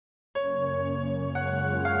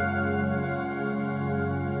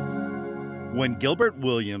When Gilbert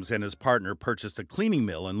Wiliams and his partner purchased a cleaning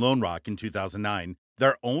mill in Lone Rock in 2009,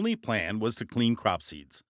 their only plan was to clean crop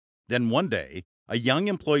seeds. Then one day, a young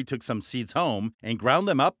employee took some seeds home and ground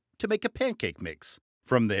them up to make a pancake mix.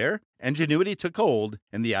 From there, ingenuity took hold,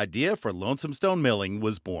 and the idea for Lonesome Stone Milling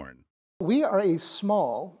was born. We are a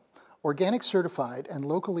small, organic certified and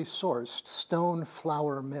locally sourced stone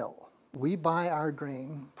flour mill. We buy our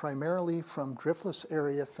grain primarily from Driftless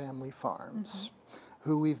Area family farms,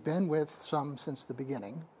 who we've been with some since the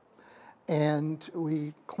beginning. And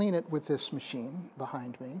we clean it with this machine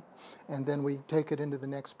behind me, and then we take it into the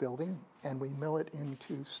next building and we mill it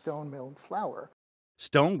into stone milled flour.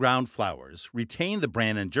 Stone ground flours retain the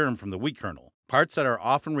bran and germ from the wheat kernel, parts that are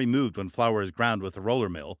often removed when flour is ground with a roller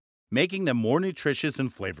mill, making them more nutritious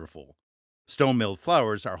and flavorful. Stone milled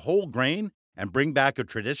flours are whole grain and bring back a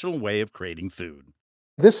traditional way of creating food.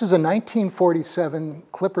 This is a 1947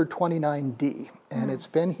 Clipper 29D, and it's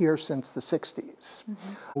been here since the 60s.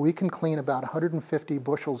 We can clean about 150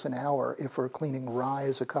 bushels an hour if we're cleaning rye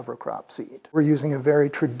as a cover crop seed. We're using a very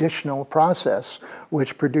traditional process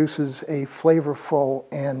which produces a flavorful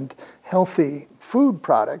and healthy food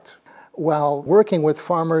product while working with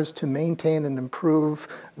farmers to maintain and improve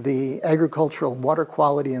the agricultural water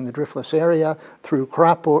quality in the Driftless area through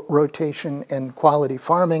crop rotation and quality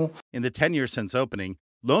farming. In the 10 years since opening,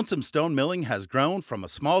 Lonesome Stone Milling has grown from a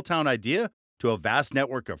small town idea to a vast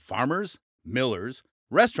network of farmers, millers,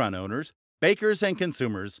 restaurant owners, bakers, and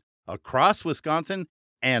consumers across Wisconsin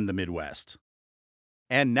and the Midwest.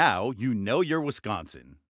 And now you know you're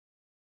Wisconsin.